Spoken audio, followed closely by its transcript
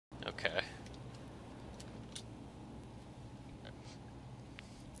Okay.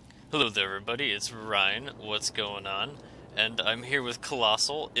 Hello there, everybody. It's Ryan. What's going on? And I'm here with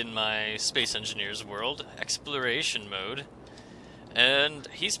Colosall in my Space Engineers world, exploration mode. And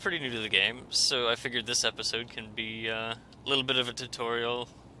he's pretty new to the game, so I figured this episode can be a little bit of a tutorial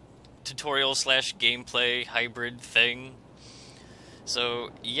slash gameplay hybrid thing.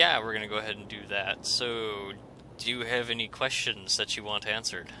 So yeah, we're gonna go ahead and do that. So, do you have any questions that you want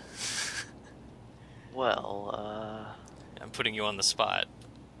answered? Well, I'm putting you on the spot.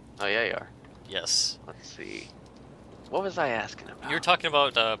 Oh, yeah, you are. Yes. Let's see. What was I asking about? You were talking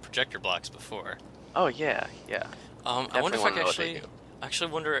about projector blocks before. Oh, yeah, yeah. I wonder if I can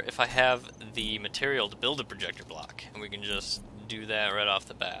actually wonder if I have the material to build a projector block, and we can just do that right off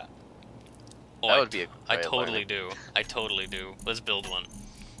the bat. Oh, that would be a I totally do. I totally do. Let's build one.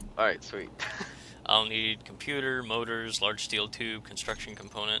 Alright, sweet. I'll need computer, motors, large steel tube, construction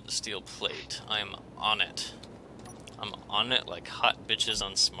component, steel plate. I am on it. I'm on it like hot bitches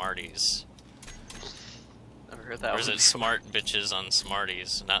on Smarties. Never heard that Or is one it smart bitches on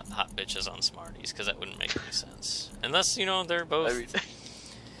Smarties, not hot bitches on Smarties, because that wouldn't make any sense. Unless, you know, they're both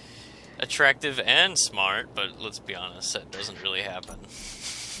attractive and smart, but let's be honest, that doesn't really happen.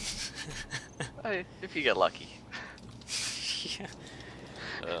 If you get lucky. Yeah.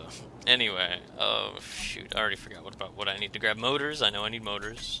 Anyway, oh shoot, I already forgot what I need to grab. Motors, I know I need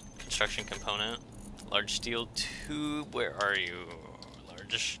motors. Construction component. Large steel tube, where are you?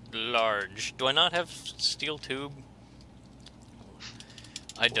 Large. Do I not have steel tube?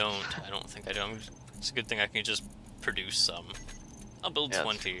 I don't think I do. It's a good thing I can just produce some. I'll build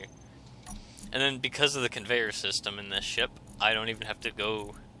 20. And then because of the conveyor system in this ship, I don't even have to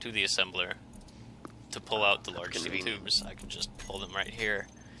go to the assembler to pull out the large steel tubes. I can just pull them right here.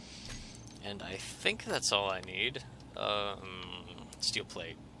 And I think that's all I need. Steel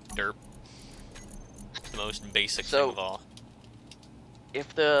plate. Derp. The most basic thing of all.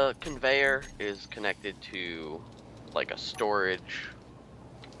 If the conveyor is connected to, like, a storage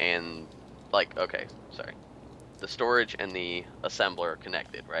and, like, okay, sorry. The storage and the assembler are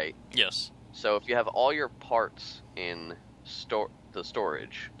connected, right? Yes. So if you have all your parts in the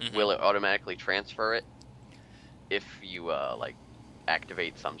storage, will it automatically transfer it if you, like,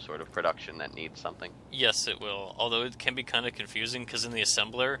 activate some sort of production that needs something? Yes, it will. Although it can be kind of confusing because in the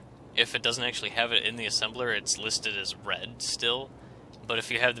assembler, if it doesn't actually have it in the assembler, it's listed as red still. But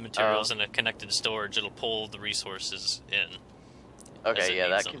if you have the materials in a connected storage, it'll pull the resources in. Okay, yeah,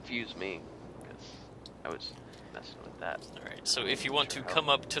 that confused me because I was messing with that. Alright, so if you want to come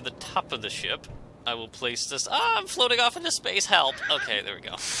up to the top of the ship, I will place this. Ah, I'm floating off into space. Help! Okay, there we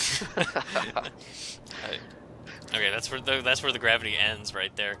go. Okay, that's where the gravity ends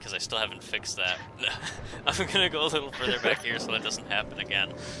right there, because I still haven't fixed that. I'm gonna go a little further back here so that doesn't happen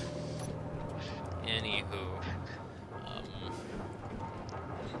again. Anywho,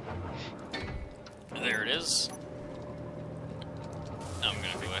 there it is. I'm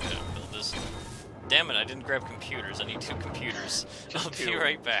gonna go ahead and build this. Damn it! I didn't grab computers. I need 2 computers. I'll be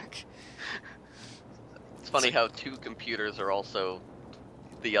right back. It's funny how 2 computers are also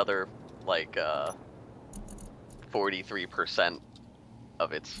the other, like, 43%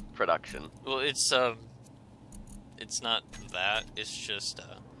 of its production. Well, it's not that. It's just,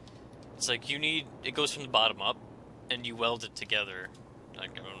 it's like it goes from the bottom up, and you weld it together.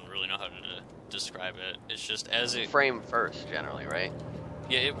 Like, I don't really know how to describe it. It's just as it... Frame first, generally, right?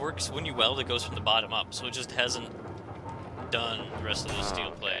 Yeah, it works when you weld, it goes from the bottom up, so it just hasn't done the rest of the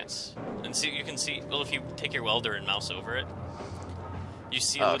steel plates. And see, you can see, well, if you take your welder and mouse over it, you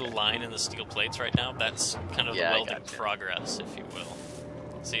see a little line in the steel plates right now? That's kind of the welding progress, if you will.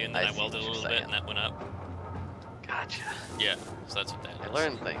 See, and then I welded a little bit, and that went up. Gotcha. Yeah, so that's what that is. I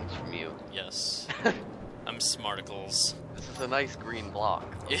learn things from you. Yes. I'm smarticles. This is a nice green block.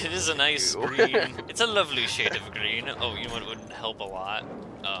 It is a nice green. It's a lovely shade of green. Oh, you know what would help a lot?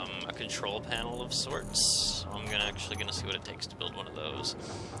 A control panel of sorts. I'm actually gonna see what it takes to build one of those.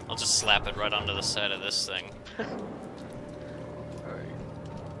 I'll just slap it right onto the side of this thing.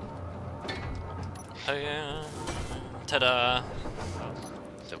 Oh yeah. Ta-da!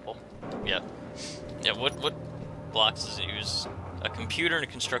 Simple. Yep. Yeah, what blocks does it use? A computer and a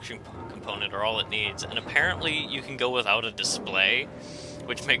construction component are all it needs, and apparently you can go without a display,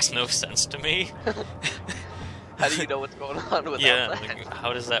 which makes no sense to me. How do you know what's going on without that? Like,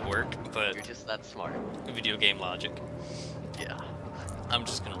 how does that work? But you're just that smart. Video game logic. Yeah. I'm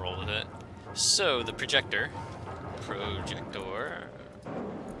just gonna roll with it. So, the projector. Projector.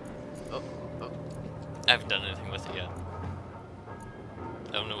 Oh. I haven't done anything with it yet.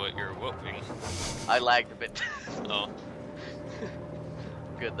 I don't know what you're whooping. I lagged a bit. Oh.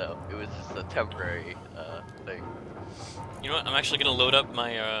 good though. It was just a temporary thing. You know what? I'm actually gonna load up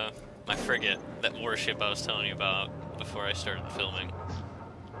my my frigate, that warship I was telling you about before I started filming.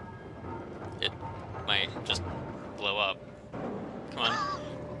 It might just blow up. Come on.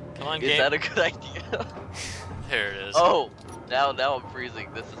 Come on, game. Is that a good idea? There it is. Oh, now I'm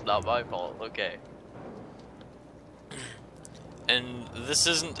freezing. This is not my fault. Okay. And this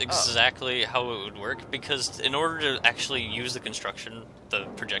isn't exactly how it would work, because in order to actually use the construction, the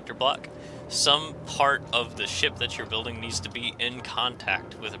projector block, some part of the ship that you're building needs to be in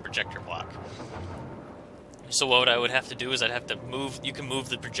contact with a projector block. So what I would have to do is I'd have to move, you can move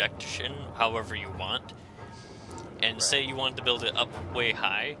the projection however you want, and say you want to build it up way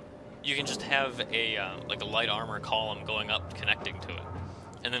high, you can just have a like a light armor column going up connecting to it.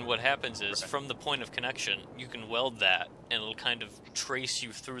 And then what happens is, from the point of connection, you can weld that, and it'll kind of trace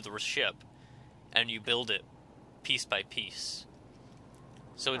you through the ship, and you build it piece by piece.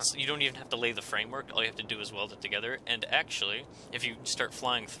 So it's you don't even have to lay the framework, all you have to do is weld it together, and actually, if you start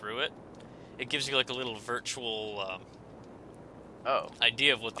flying through it, it gives you like a little virtual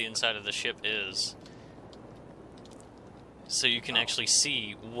idea of what the inside of the ship is. So you can actually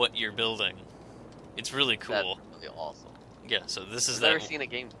see what you're building. It's really cool. That's really awesome. Yeah, so this is I've that. never seen a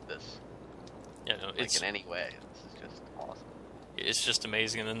game with this. Yeah, no, Like it's in any way. This is just awesome. it's just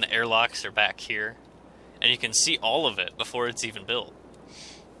amazing. And then the airlocks are back here, and you can see all of it before it's even built.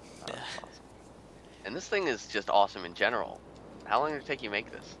 That's awesome. And this thing is just awesome in general. How long did it take you to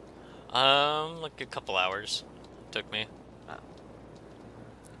make this? Like a couple hours took me.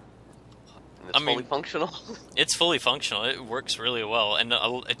 And it's fully functional? It's fully functional. It works really well. And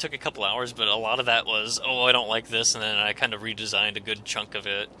it took a couple hours, but a lot of that was, oh, I don't like this, and then I kind of redesigned a good chunk of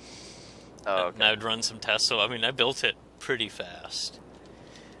it. Oh, okay. And I would run some tests, so I mean, I built it pretty fast.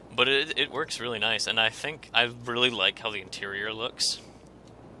 But it works really nice, and I think I really like how the interior looks.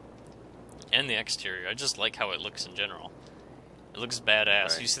 And the exterior. I just like how it looks in general. It looks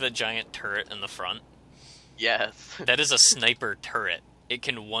badass. Right. You see that giant turret in the front? Yes. That is a sniper turret. It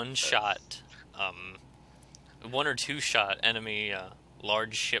can one-shot, one or two-shot enemy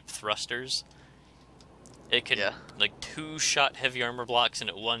large ship thrusters. It can, like, two-shot heavy armor blocks, and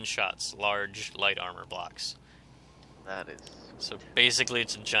it one-shots large light armor blocks. That is... So basically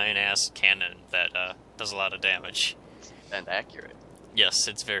it's a giant-ass cannon that does a lot of damage. And accurate. Yes,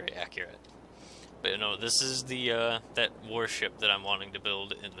 it's very accurate. But, you know, this is the that warship that I'm wanting to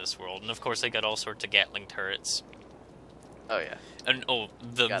build in this world. And, of course, they got all sorts of Gatling turrets. Oh, yeah. And,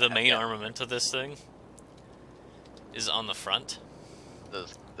 the main armament of this thing is on the front.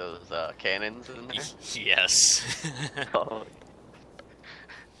 Those cannons in there? Yes. Oh.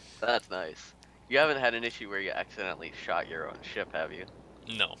 That's nice. You haven't had an issue where you accidentally shot your own ship, have you?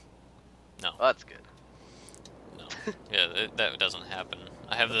 No. No. Oh, that's good. No. Yeah, that doesn't happen.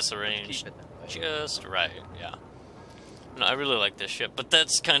 I have this arranged just right, yeah. No, I really like this ship, but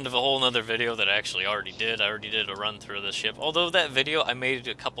that's kind of a whole nother video that I actually already did. I already did a run through of this ship. Although that video, I made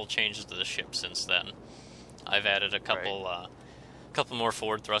a couple changes to the ship since then. I've added a couple, couple more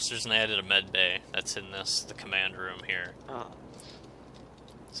forward thrusters, and I added a med bay that's in the command room here. Oh.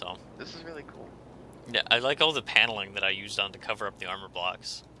 So. This is really cool. Yeah, I like all the paneling that I used on to cover up the armor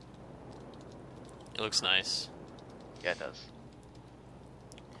blocks. It looks nice. Yeah, it does.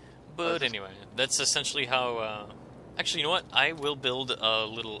 But anyway, that's essentially how, actually, you know what? I will build a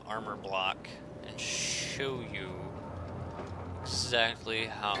little armor block and show you exactly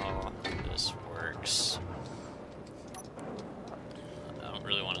how this works. I don't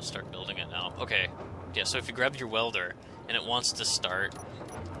really want to start building it now. Okay, yeah, so if you grab your welder and it wants to start,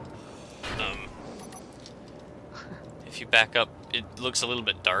 if you back up, it looks a little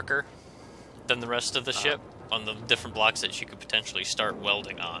bit darker than the rest of the ship on the different blocks that you could potentially start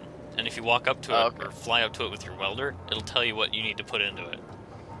welding on. And if you walk up to it or fly up to it with your welder, it'll tell you what you need to put into it.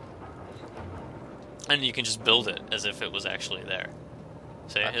 And you can just build it as if it was actually there.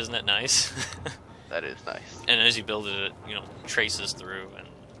 See, isn't that nice? That is nice. And as you build it, it, you know, traces through, and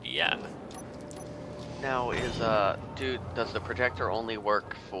yeah. Now, does the projector only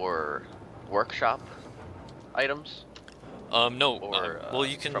work for workshop items? No. Or well,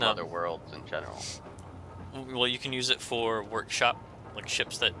 you can from other worlds in general. Well, you can use it for workshop, like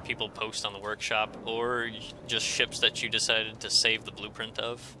ships that people post on the workshop, or just ships that you decided to save the blueprint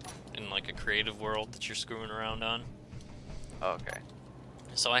of in like a creative world that you're screwing around on. Okay.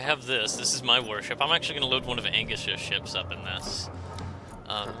 So I have this. This is my warship. I'm actually going to load one of Angus's ships up in this.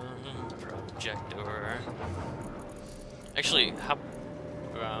 Projector. Actually, I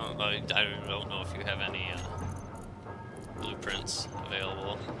don't know if you have any blueprints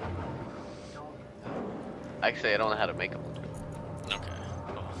available. Actually, I don't know how to make them. Okay.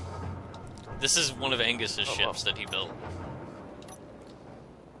 This is one of Angus's ships that he built.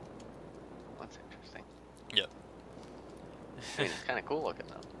 That's interesting. Yep. I mean, it's kind of cool looking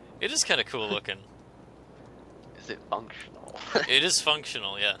though. It is kind of cool looking. Is it functional? It is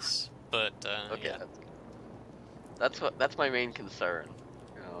functional, yes, but Okay, yeah. That's my main concern.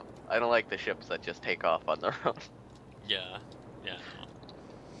 You know, I don't like the ships that just take off on their own. Yeah, yeah.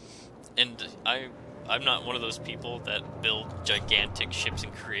 And I'm not one of those people that build gigantic ships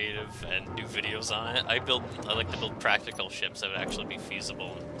in creative and do videos on it. I like to build practical ships that would actually be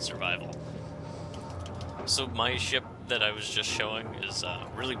feasible in survival. So my ship that I was just showing is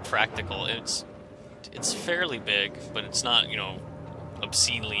really practical. It's fairly big, but it's not, you know,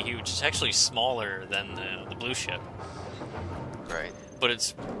 obscenely huge. It's actually smaller than the blue ship. Right. But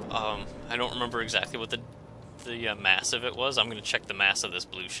it's I don't remember exactly what the mass of it was. I'm gonna check the mass of this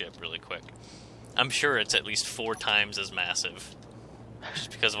blue ship really quick. I'm sure it's at least 4 times as massive, just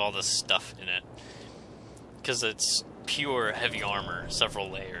because of all the stuff in it. Because it's pure heavy armor, several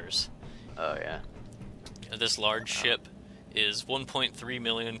layers. Oh yeah. This large ship is 1.3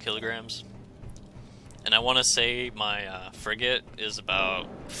 million kilograms. And I want to say my frigate is about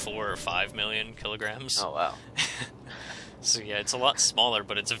 4 or 5 million kilograms. Oh wow. So yeah, it's a lot smaller,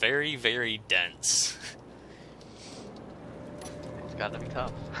 but it's very, very dense. It's gotta be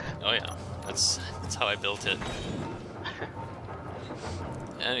tough. Oh yeah, that's how I built it.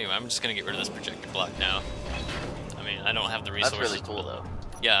 Anyway, I'm just gonna get rid of this projector block now. I mean, I don't have the resources. That's really cool though.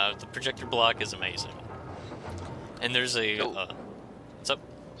 Yeah, the projector block is amazing. And there's a what's up?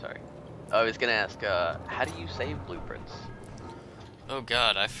 Sorry. I was gonna ask, how do you save blueprints? Oh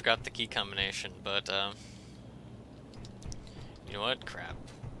god, I forgot the key combination, but you know what? Crap.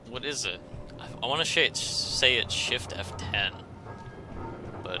 What is it? I want to say it's Shift F10,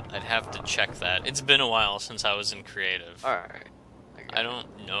 but I'd have to check that. It's been a while since I was in creative. Alright. I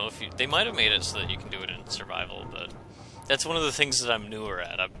don't know if they might have made it so that you can do it in survival, but that's one of the things that I'm newer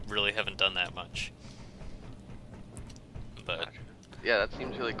at. I really haven't done that much. But yeah, that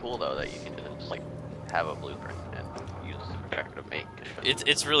seems really cool though, that you can just like have a blueprint and use the projector to make.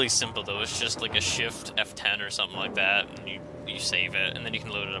 it's really simple though. It's just like a Shift F10 or something like that, and you save it, and then you can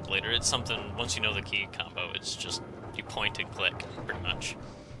load it up later. It's something, once you know the key combo, it's just you point and click pretty much.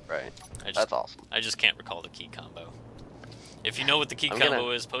 Right. That's awesome. I just can't recall the key combo. If you know what the key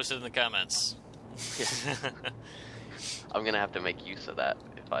combo is, post it in the comments. I'm gonna have to make use of that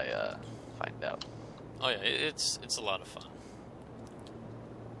if I find out. Oh yeah, it's a lot of fun.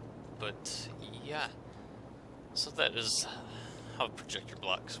 But yeah, so that is how projector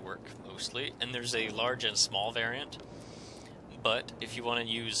blocks work mostly. And there's a large and small variant. But if you want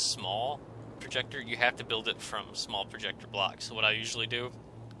to use small projector, you have to build it from small projector blocks. So what I usually do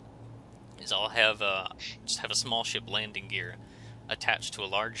is I'll have just have a small ship landing gear attached to a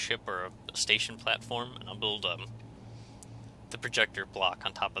large ship or a station platform, and I'll build the projector block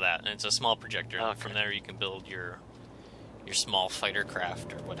on top of that, and it's a small projector. Okay. And from there you can build your small fighter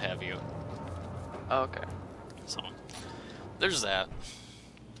craft or what have you. Okay. So there's that.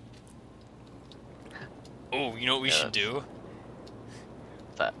 Oh, you know what we should do?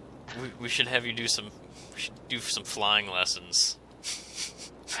 What's that? We should have you do some flying lessons.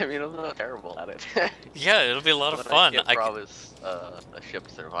 I mean, I'm not terrible at it. Yeah, it'll be a lot of fun. I can't promise a ship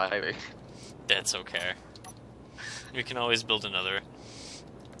surviving. That's okay. We can always build another.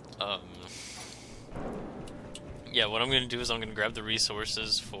 Yeah, what I'm going to do is I'm going to grab the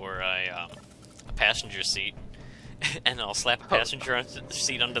resources for a passenger seat, and I'll slap a passenger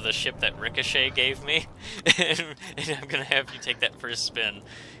seat under the ship that Ricochet gave me, and I'm going to have you take that first spin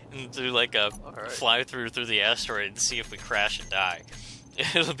and do like a fly through the asteroid and see if we crash and die.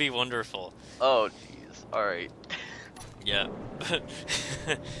 It'll be wonderful. Oh, jeez. Alright. Yeah.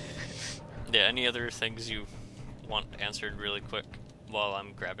 Yeah, any other things you want answered really quick while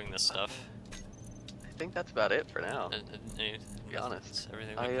I'm grabbing this stuff? I think that's about it for now. To be honest. It's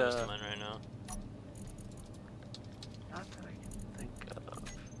everything that comes to mind right now. Not that I can think of.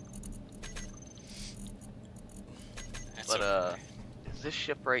 That's But, okay. is this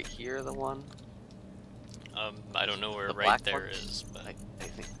ship right here the one? I don't know where The right black there one? is, but I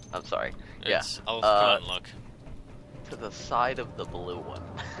think. I'm sorry. I'll come out and look. To the side of the blue one.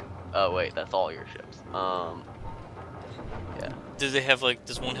 Oh, wait, that's all your ships. Yeah. Do they have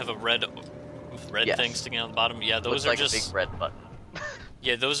does one have a red Yes. thing sticking out the bottom? Yeah, those Looks are like just a big red button.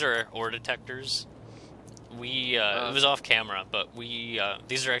 yeah, those are ore detectors. It was off camera, but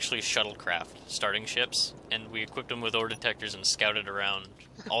these are actually shuttlecraft starting ships, and we equipped them with ore detectors and scouted around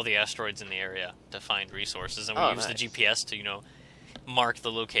all the asteroids in the area to find resources, and we used the GPS to, mark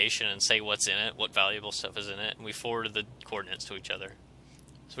the location and say what's in it, what valuable stuff is in it, and we forwarded the coordinates to each other.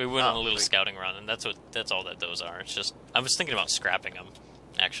 So we went on a Oh, little sweet. scouting run, and that's all that those are. It's just I was thinking about scrapping them,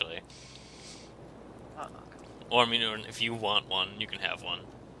 actually. Oh, Or I mean, if you want one, you can have one.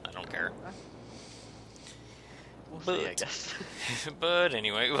 I don't care. okay. We'll see, I But guess. but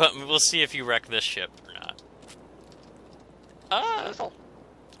anyway, we'll see if you wreck this ship or not. This all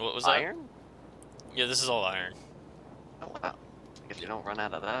What was that? iron? Yeah, this is all iron. Oh wow. I guess you don't run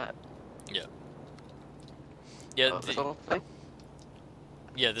out of that. Yeah. Yeah. Oh, this little thing?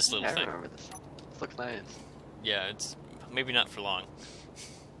 Yeah, this little I thing. remember this. This looks nice. Yeah, it's maybe not for long.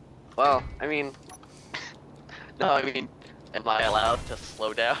 Well, I mean, no, I mean, am I allowed to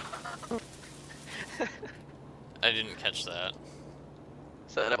slow down? I didn't catch that.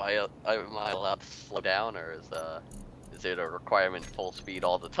 So am I allowed to slow down, or is it a requirement full speed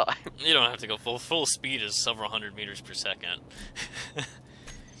all the time? You don't have to go full speed is several hundred meters per second.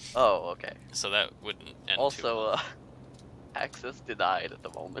 Oh, okay. So that wouldn't end too Also, well. access denied at the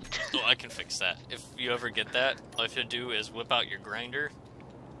moment. Oh, I can fix that. If you ever get that, all you have to do is whip out your grinder,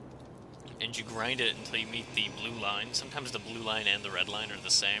 and you grind it until you meet the blue line. Sometimes the blue line and the red line are the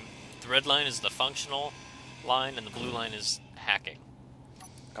same. The red line is the functional line, and the blue line is hacking.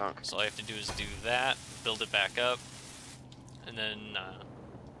 Okay. So all you have to do is do that, build it back up, and then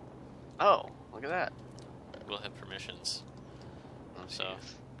Oh, look at that. we'll have permissions. Oh, So-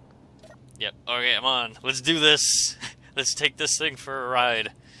 jeez. Yep. Okay, come on. Let's do this. Let's take this thing for a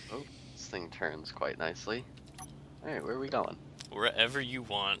ride. Oh, this thing turns quite nicely. Alright, where are we going? Wherever you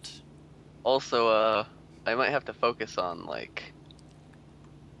want. Also, I might have to focus on, like,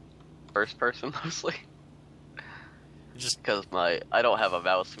 first person mostly. Just Because I don't have a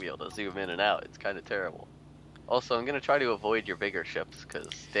mouse wheel to zoom in and out. It's kind of terrible. Also, I'm going to try to avoid your bigger ships, because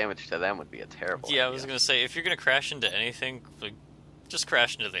damage to them would be a terrible yeah, I idea. was gonna say if you're gonna crash into anything, like, just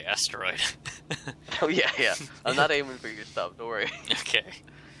crash into the asteroid. Oh, yeah, yeah. I'm not aiming for your stuff, don't worry. Okay.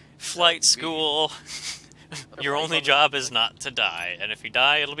 Flight school. Your only job is not to die, and if you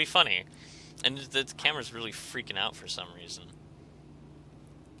die, it'll be funny. And the camera's really freaking out for some reason.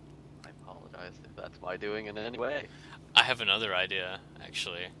 I apologize if that's my doing in any way. I have another idea,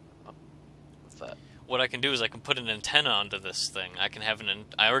 actually. What's that? What I can do is I can put an antenna onto this thing. I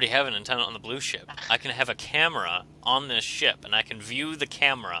already have an antenna on the blue ship. I can have a camera on this ship, and I can view the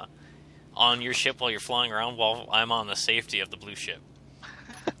camera on your ship while you're flying around while I'm on the safety of the blue ship.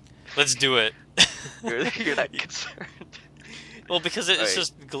 Let's do it. You're not concerned. Well, because it's Alright.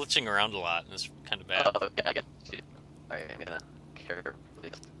 just glitching around a lot, and it's kind of bad. Oh, okay, I get you. Alright, I'm gonna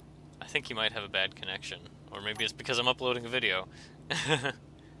carefully. I think you might have a bad connection. Or maybe it's because I'm uploading a video.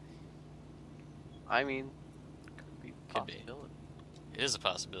 I mean, could be a Could be. possibility. It is a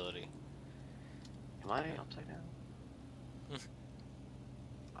possibility. Am I upside down? Hmm.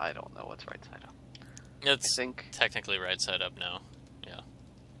 I don't know what's right side up. It's I think. technically right side up now.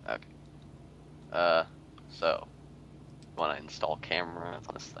 Okay. So, want to install cameras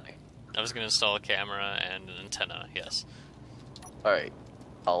on this thing? I was going to install a camera and an antenna, yes. All right.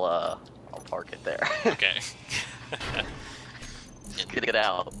 I'll park it there. Okay. Just get it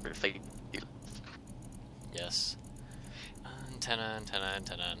out for safety. Yes. Antenna.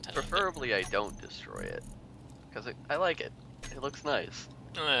 Preferably, I don't destroy it, because I like it. It looks nice.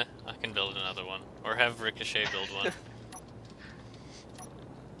 I can build another one. Or have Ricochet build one.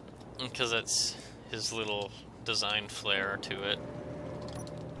 Because that's his little design flair to it.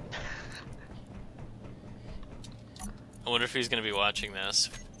 I wonder if he's going to be watching this.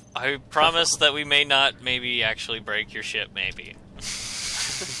 I promise that we may not maybe actually break your ship, maybe.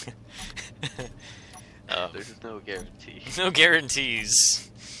 There's no guarantee. No guarantees.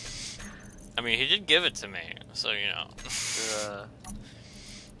 I mean, he did give it to me, so you know.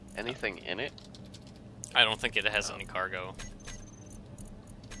 Anything in it? I don't think it has any cargo.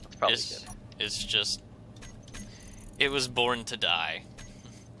 That's probably It's, good. it's just... It was born to die.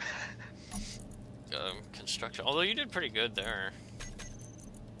 Construction. Although you did pretty good there.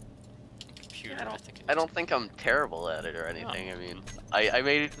 Computer, Yeah, I think it I don't think I'm terrible at it or anything. Oh. I mean, I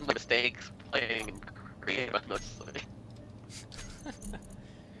made mistakes playing and creating mostly.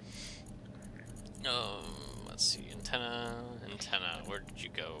 Let's see. Antenna. Where did you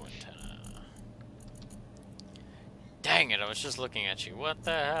go, antenna? Dang it, I was just looking at you. What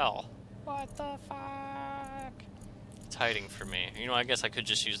the hell? What the fuck? It's hiding from me. You know, I guess I could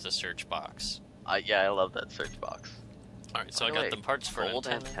just use the search box. Yeah, I love that search box. Alright, so I By got way, the parts for an gold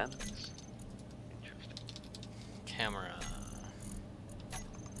antenna. antennas. Interesting. Camera.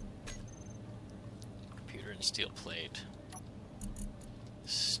 Computer and steel plate.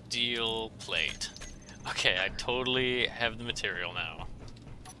 Steel plate. Okay, I totally have the material now.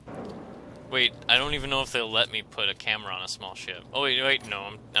 Wait, I don't even know if they'll let me put a camera on a small ship. Oh wait,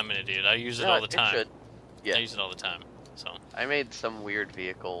 no, I'm an idiot. I use it all the time. It should. Yeah. I use it all the time. So I made some weird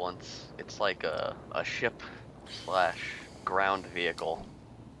vehicle once. It's like a ship / ground vehicle.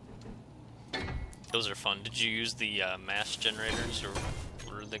 those are fun. Did you use the mass generators, or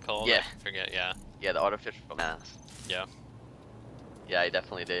what are they called? Yeah. I forget. Yeah. Yeah, the artificial mass. Yeah. Yeah, I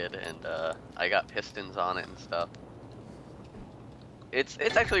definitely did, and I got pistons on it and stuff. It's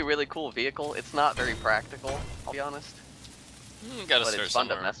actually a really cool vehicle. It's not very practical, I'll be honest. Gotta But start it's fun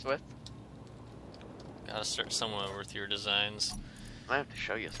somewhere. to mess with. Gotta start somewhere with your designs. I have to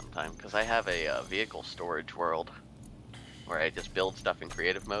show you sometime, because I have a vehicle storage world where I just build stuff in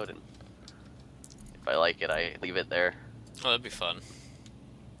creative mode, and if I like it, I leave it there. Oh, that'd be fun.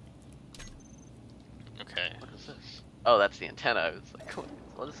 Okay. What is this? Oh, that's the antenna. I was like,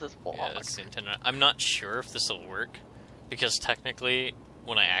 what is this block? Yeah, that's the antenna. I'm not sure if this will work, because technically,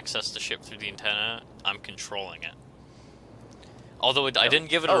 when I access the ship through the antenna, I'm controlling it. Although I didn't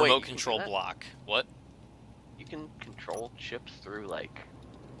give it a Oh, wait, remote you can do control that? block. What? You can control ships through, like,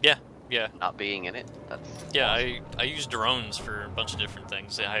 Yeah. not being in it? That's Yeah, awesome. I use drones for a bunch of different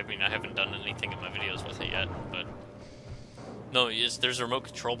things. I mean, I haven't done anything in my videos with it yet, but... No, there's a remote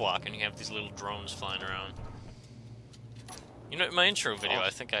control block, and you have these little drones flying around. You know, in my intro video, I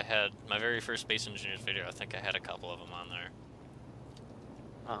think I had... My very first Space Engineers video, I think I had a couple of them on there.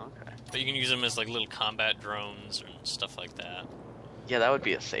 Oh, okay. But you can use them as, like, little combat drones and stuff like that. Yeah, that would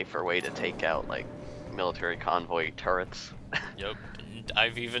be a safer way to take out, like, military convoy turrets. Yep. And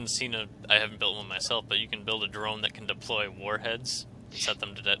I've even seen I haven't built one myself, but you can build a drone that can deploy warheads and set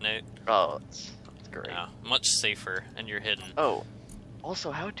them to detonate. Oh, that's great. Yeah, much safer, and you're hidden. Oh,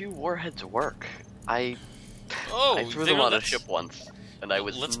 also, how do warheads work? I threw they them don't- on a that's- ship once, and I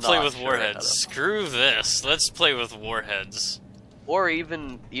was Let's not play with sure how warheads. to- Screw this. Let's play with warheads. Or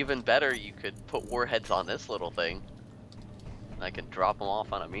even better, you could put warheads on this little thing. And I could drop them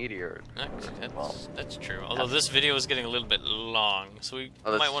off on a meteor. That's true. Although this video is getting a little bit long, so we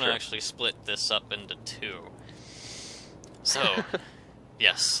Oh, that's might want to true. actually split this up into two. So,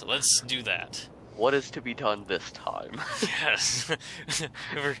 yes, let's do that. What is to be done this time? Yes.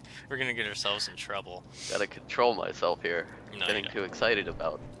 we're gonna get ourselves in trouble. Gotta control myself here. No, Getting you don't. too excited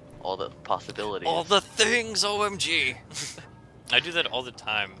about all the possibilities. All the things, OMG! I do that all the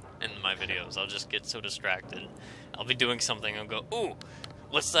time in my videos. I'll just get so distracted. I'll be doing something and go, ooh,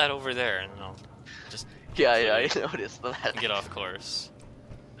 what's that over there? And then I'll just Yeah, I noticed that. get off course.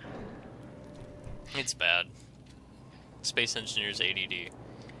 It's bad. Space Engineers ADD.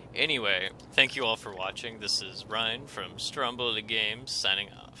 Anyway, thank you all for watching. This is Ryan from Stromboli Games signing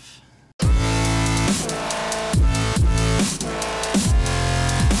off.